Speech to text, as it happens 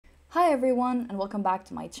Hi everyone and welcome back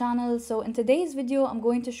to my channel. So in today's video, I'm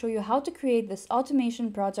going to show you how to create this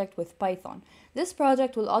automation project with Python. This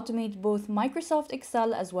project will automate both Microsoft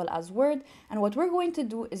Excel as well as Word. And what we're going to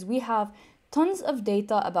do is we have tons of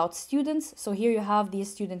data about students. So here you have the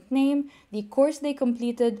student name, the course they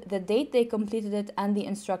completed, the date they completed it, and the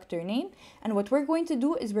instructor name. And what we're going to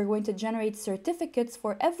do is we're going to generate certificates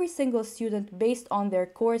for every single student based on their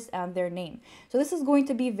course and their name. So this is going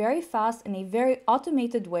to be very fast in a very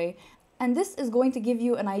automated way. And this is going to give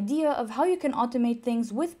you an idea of how you can automate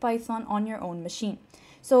things with Python on your own machine.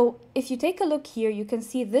 So if you take a look here, you can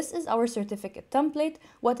see this is our certificate template.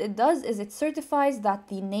 What it does is it certifies that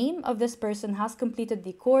the name of this person has completed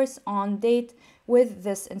the course on date with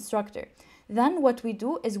this instructor. Then what we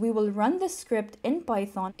do is we will run this script in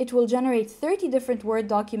Python. It will generate 30 different Word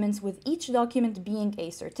documents with each document being a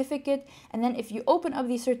certificate. And then if you open up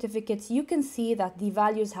these certificates, you can see that the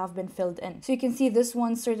values have been filled in. So you can see this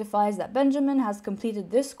one certifies that Benjamin has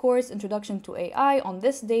completed this course, Introduction to AI, on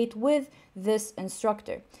this date with this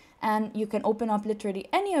instructor. And you can open up literally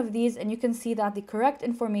any of these and you can see that the correct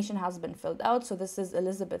information has been filled out. So this is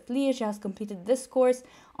Elizabeth Lee. She has completed this course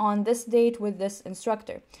on this date with this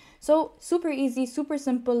instructor. So super easy, super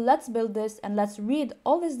simple. Let's build this and let's read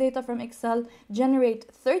all this data from Excel, generate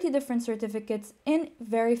 30 different certificates in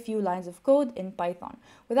very few lines of code in Python.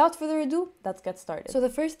 Without further ado, let's get started. So the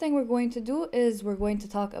first thing we're going to do is we're going to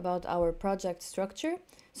talk about our project structure.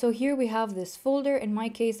 So here we have this folder. In my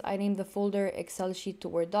case, I named the folder Excel sheet to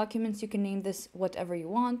Word documents. You can name this whatever you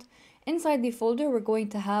want. Inside the folder, we're going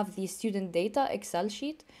to have the student data Excel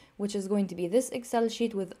sheet, which is going to be this Excel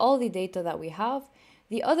sheet with all the data that we have.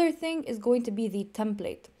 The other thing is going to be the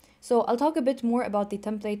template. So I'll talk a bit more about the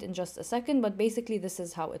template in just a second, but basically this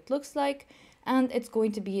is how it looks like. And it's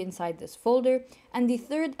going to be inside this folder. And the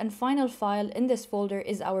third and final file in this folder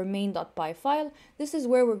is our main.py file. This is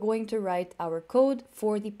where we're going to write our code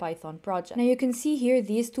for the Python project. Now you can see here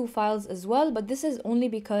these two files as well, but this is only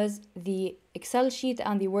because the Excel sheet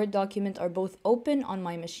and the Word document are both open on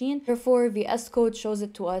my machine. Therefore, VS Code shows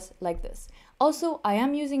it to us like this. Also, I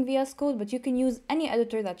am using VS Code, but you can use any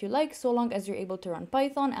editor that you like so long as you're able to run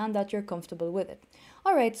Python and that you're comfortable with it.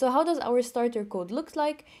 Alright, so how does our starter code look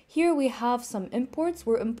like? Here we have some imports.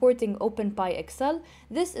 We're importing openpyxl.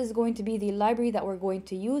 This is going to be the library that we're going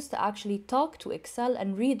to use to actually talk to Excel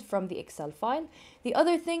and read from the Excel file. The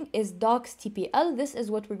other thing is docxtpl. This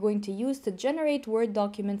is what we're going to use to generate Word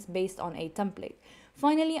documents based on a template.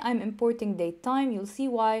 Finally, I'm importing datetime. You'll see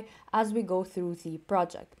why as we go through the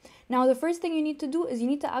project. Now, the first thing you need to do is you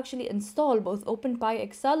need to actually install both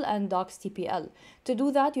openpyxl and docxtpl. To do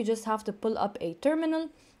that, you just have to pull up a terminal.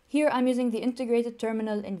 Here, I'm using the integrated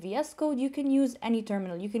terminal in VS Code. You can use any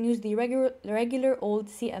terminal. You can use the regular old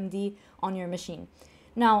CMD on your machine.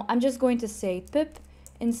 Now, I'm just going to say pip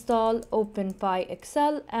install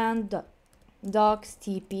openpyxl and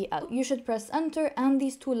docxtpl. You should press enter and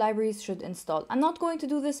these two libraries should install. I'm not going to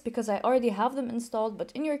do this because I already have them installed,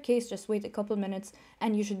 but in your case, just wait a couple minutes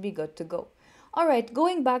and you should be good to go. All right,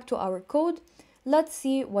 going back to our code, let's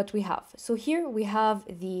see what we have. So here we have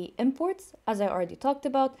the imports, as I already talked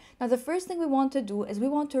about. Now, the first thing we want to do is we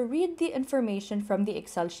want to read the information from the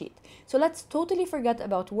Excel sheet. So let's totally forget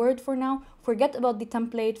about Word for now, forget about the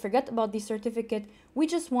template, forget about the certificate. We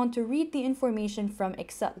just want to read the information from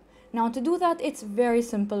Excel. Now, to do that, it's very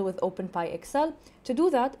simple with openpyxl. To do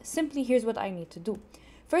that, simply here's what I need to do.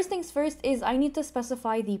 First things first is I need to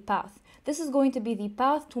specify the path. This is going to be the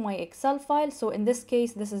path to my Excel file. So in this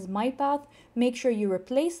case, this is my path. Make sure you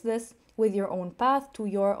replace this with your own path to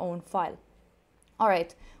your own file. All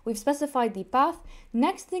right, we've specified the path.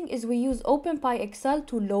 Next thing is we use openpyxl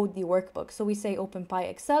to load the workbook. So we say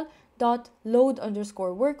openpyxl dot load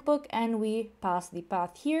underscore workbook and we pass the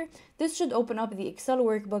path here. This should open up the Excel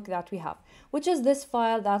workbook that we have, which is this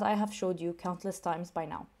file that I have showed you countless times by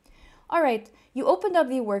now. All right, you opened up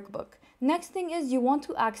the workbook. Next thing is you want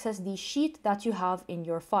to access the sheet that you have in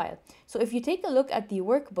your file. So if you take a look at the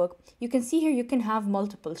workbook, you can see here you can have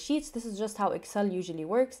multiple sheets. This is just how Excel usually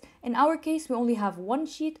works. In our case, we only have one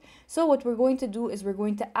sheet. So what we're going to do is we're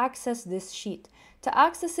going to access this sheet. To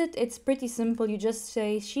access it, it's pretty simple. You just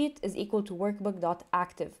say sheet is equal to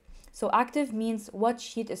workbook.active. So active means what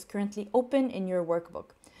sheet is currently open in your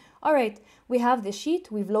workbook. All right, we have the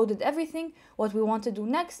sheet, we've loaded everything. What we want to do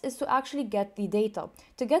next is to actually get the data.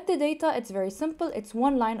 To get the data, it's very simple. It's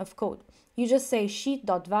one line of code. You just say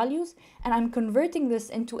sheet.values, and I'm converting this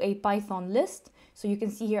into a Python list. So you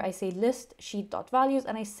can see here, I say list sheet.values,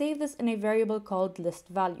 and I save this in a variable called list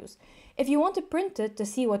values. If you want to print it to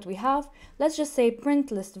see what we have, let's just say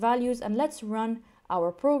print list values, and let's run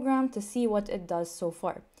our program to see what it does so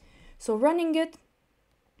far. So running it,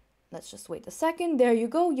 let's just wait a second. There you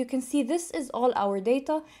go. You can see this is all our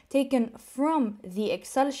data taken from the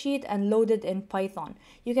Excel sheet and loaded in Python.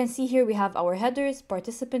 You can see here we have our headers,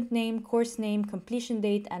 participant name, course name, completion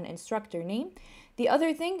date, and instructor name. The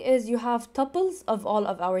other thing is you have tuples of all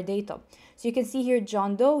of our data. So you can see here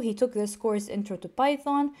John Doe, he took this course Intro to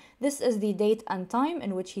Python. This is the date and time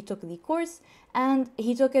in which he took the course, and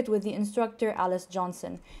he took it with the instructor Alice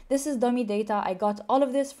Johnson. This is dummy data. I got all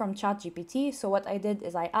of this from ChatGPT. So what I did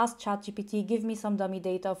is I asked ChatGPT, give me some dummy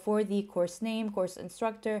data for the course name, course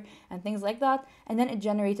instructor, and things like that. And then it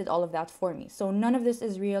generated all of that for me. So none of this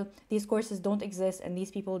is real. These courses don't exist and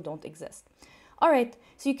these people don't exist. All right,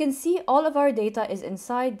 so you can see all of our data is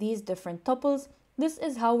inside these different tuples. This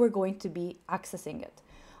is how we're going to be accessing it.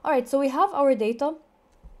 All right, so we have our data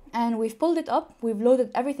and we've pulled it up. We've loaded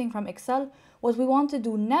everything from Excel. What we want to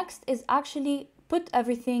do next is actually put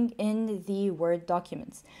everything in the Word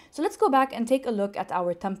documents. So let's go back and take a look at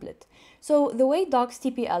our template. So the way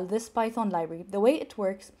docxtpl, this Python library, the way it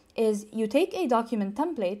works is you take a document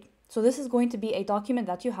template. So this is going to be a document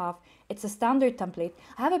that you have. It's a standard template.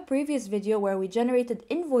 I have a previous video where we generated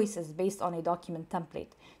invoices based on a document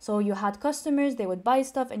template. So you had customers, they would buy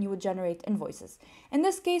stuff and you would generate invoices. In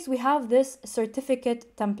this case, we have this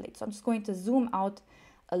certificate template. So I'm just going to zoom out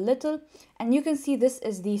a little and you can see this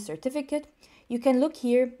is the certificate. You can look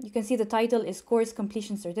here, you can see the title is Course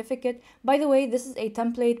Completion Certificate. By the way, this is a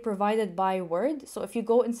template provided by Word. So if you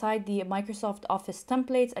go inside the Microsoft Office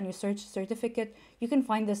templates and you search certificate, you can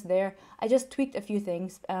find this there. I just tweaked a few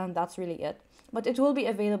things and that's really it. But it will be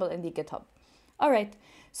available in the GitHub. All right,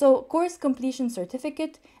 so Course Completion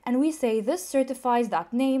Certificate, and we say this certifies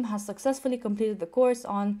that name has successfully completed the course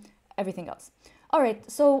on everything else. All right,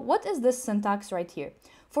 so what is this syntax right here?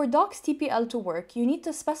 For docxtpl to work, you need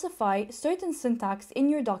to specify certain syntax in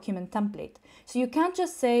your document template. So you can't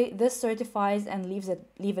just say this certifies and leave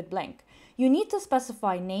it blank. You need to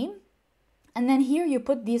specify name, and then here you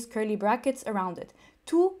put these curly brackets around it.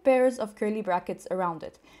 2 pairs of curly brackets around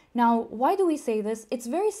it. Now, why do we say this? It's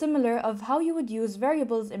very similar of how you would use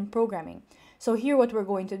variables in programming. So here what we're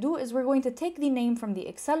going to do is we're going to take the name from the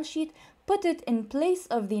Excel sheet, put it in place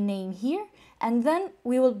of the name here, and then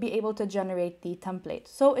we will be able to generate the template.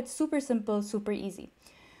 So it's super simple, super easy.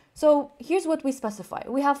 So here's what we specify.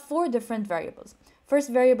 We have 4 different variables.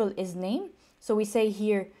 First variable is name. So we say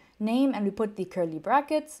here name and we put the curly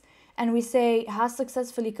brackets and we say has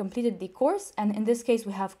successfully completed the course. And in this case,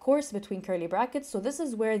 we have course between curly brackets. So this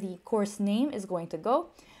is where the course name is going to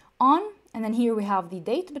go on. And then here we have the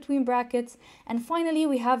date between brackets. And finally,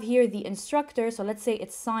 we have here the instructor. So let's say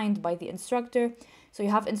it's signed by the instructor. So you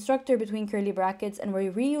have instructor between curly brackets and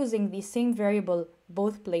we're reusing the same variable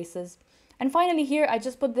both places. And finally here, I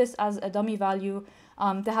just put this as a dummy value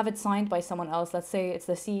to have it signed by someone else. Let's say it's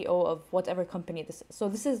the CEO of whatever company this is. So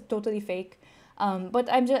this is totally fake, but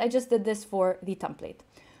I just did this for the template.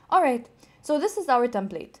 All right, so this is our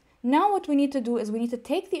template. Now what we need to do is we need to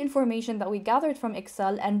take the information that we gathered from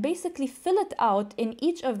Excel and basically fill it out in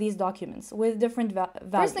each of these documents with different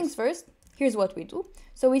values. First things first, here's what we do.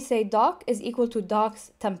 So we say doc is equal to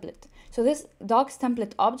doxtemplate. So this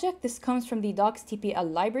doxtemplate object, this comes from the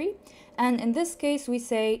docxtpl library. And in this case, we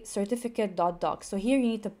say certificate.docs. So here you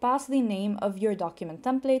need to pass the name of your document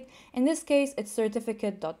template. In this case, it's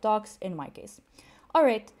certificate.docs in my case. All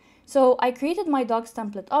right. So I created my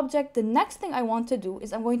doxtemplate object. The next thing I want to do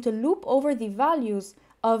is I'm going to loop over the values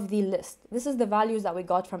of the list. This is the values that we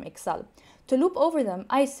got from Excel. To loop over them,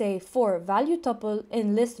 I say for value tuple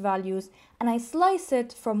in list values, and I slice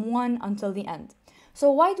it from 1 until the end. So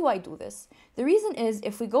why do I do this? The reason is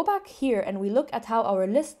if we go back here and we look at how our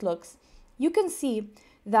list looks, you can see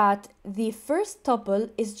that the first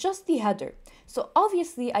tuple is just the header. So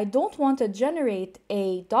obviously I don't want to generate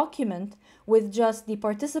a document with just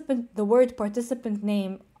the word participant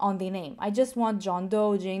name on the name. I just want John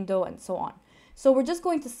Doe, Jane Doe, and so on. So we're just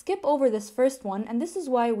going to skip over this first one, and this is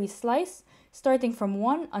why we slice starting from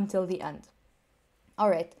 1 until the end. All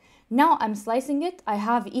right, now I'm slicing it. I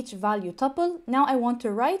have each value tuple. Now I want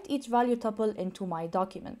to write each value tuple into my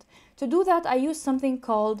document. To do that, I use something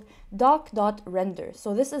called doc.render.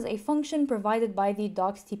 So this is a function provided by the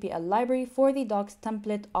docxtpl library for the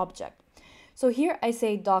doxtemplate object. So here I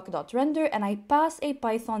say doc.render and I pass a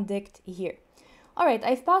Python dict here. All right,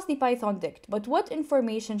 I've passed the Python dict, but what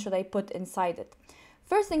information should I put inside it?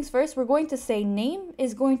 First things first, we're going to say name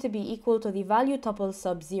is going to be equal to the value tuple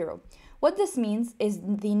sub 0. What this means is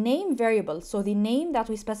the name variable, so the name that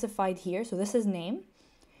we specified here, so this is name.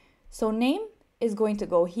 So name is going to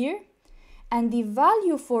go here, and the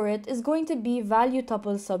value for it is going to be value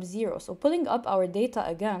tuple sub 0. So pulling up our data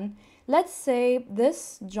again, let's say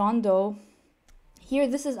this John Doe, Here,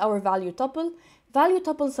 this is our value tuple. Value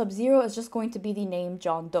tuple sub 0 is just going to be the name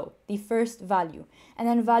John Doe, the first value. And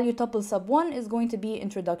then value tuple sub 1 is going to be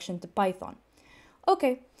introduction to Python.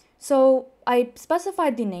 Okay, so I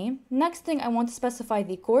specified the name. Next thing, I want to specify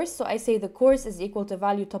the course. So I say the course is equal to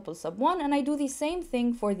value tuple sub 1, and I do the same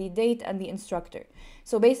thing for the date and the instructor.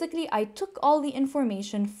 So basically, I took all the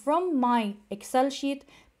information from my Excel sheet,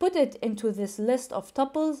 put it into this list of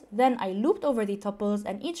tuples, then I looped over the tuples,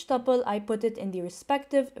 and each tuple I put it in the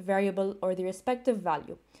respective variable or the respective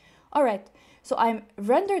value. All right, so I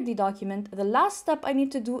rendered the document. The last step I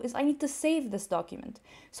need to do is I need to save this document.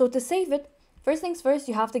 So to save it, first things first,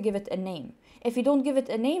 you have to give it a name. If you don't give it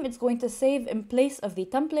a name, it's going to save in place of the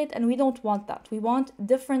template, and we don't want that. We want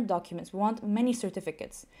different documents. We want many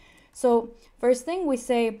certificates. So first thing, we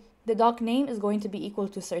say the doc name is going to be equal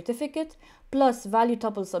to certificate plus value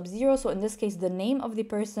tuple sub 0, so in this case the name of the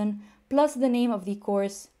person, plus the name of the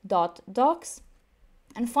course dot docs.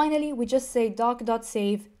 And finally, we just say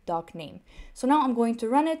doc.save doc name. So now I'm going to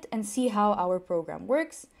run it and see how our program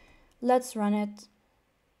works. Let's run it.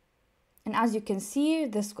 And as you can see,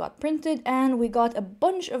 this got printed and we got a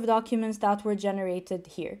bunch of documents that were generated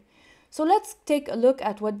here. So let's take a look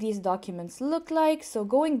at what these documents look like. So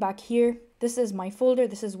going back here, this is my folder.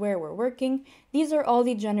 This is where we're working. These are all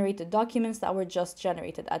the generated documents that were just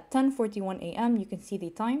generated at 10:41 a.m. You can see the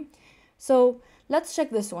time. So let's check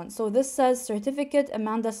this one. So this says certificate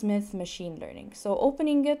Amanda Smith machine learning. So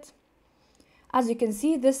opening it, as you can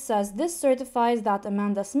see, this says this certifies that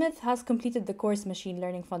Amanda Smith has completed the course Machine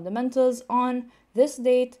Learning Fundamentals on this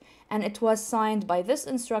date, and it was signed by this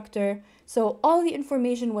instructor. So all the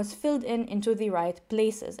information was filled in into the right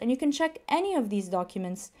places, and you can check any of these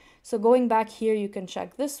documents. So going back here, you can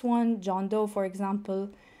check this one, John Doe, for example.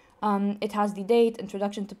 It has the date,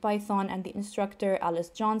 introduction to Python, and the instructor, Alice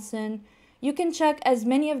Johnson. You can check as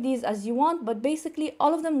many of these as you want, but basically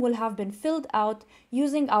all of them will have been filled out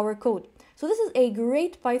using our code. So this is a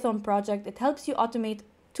great Python project. It helps you automate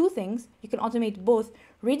two things. You can automate both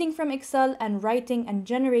reading from Excel and writing and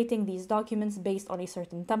generating these documents based on a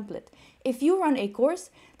certain template. If you run a course,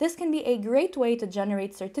 this can be a great way to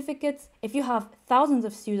generate certificates. If you have thousands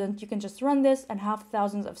of students, you can just run this and have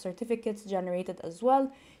thousands of certificates generated as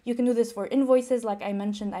well. You can do this for invoices, like I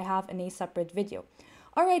mentioned, I have in a separate video.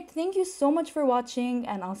 All right, thank you so much for watching,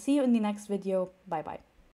 and I'll see you in the next video. Bye bye.